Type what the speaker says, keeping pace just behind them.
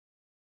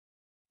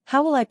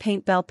How will I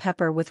paint bell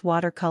pepper with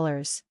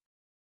watercolors?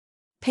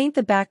 Paint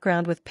the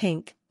background with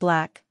pink,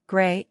 black,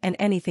 gray, and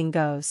anything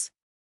goes.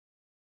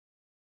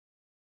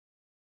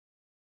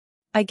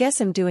 I guess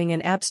I'm doing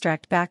an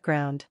abstract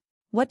background.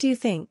 What do you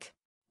think?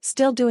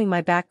 Still doing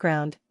my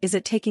background, is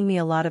it taking me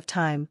a lot of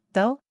time,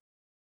 though?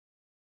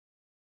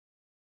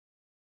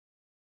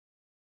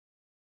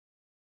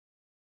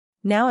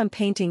 Now I'm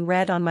painting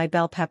red on my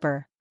bell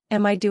pepper.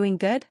 Am I doing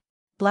good?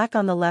 Black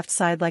on the left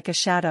side like a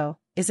shadow,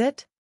 is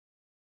it?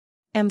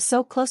 I'm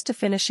so close to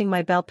finishing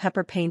my bell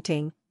pepper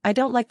painting. I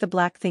don't like the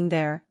black thing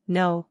there.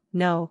 No,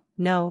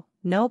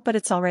 but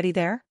it's already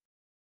there.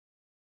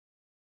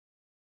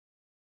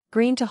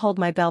 Green to hold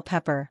my bell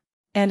pepper.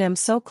 And I'm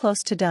so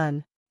close to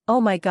done. Oh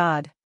my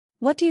god.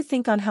 What do you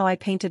think on how I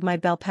painted my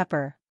bell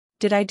pepper?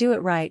 Did I do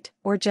it right,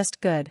 or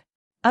just good?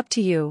 Up to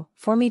you,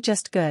 for me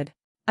just good.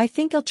 I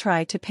think I'll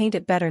try to paint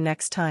it better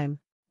next time.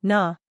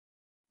 Nah.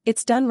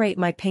 It's done. Rate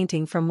my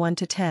painting from 1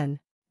 to 10.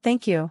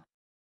 Thank you.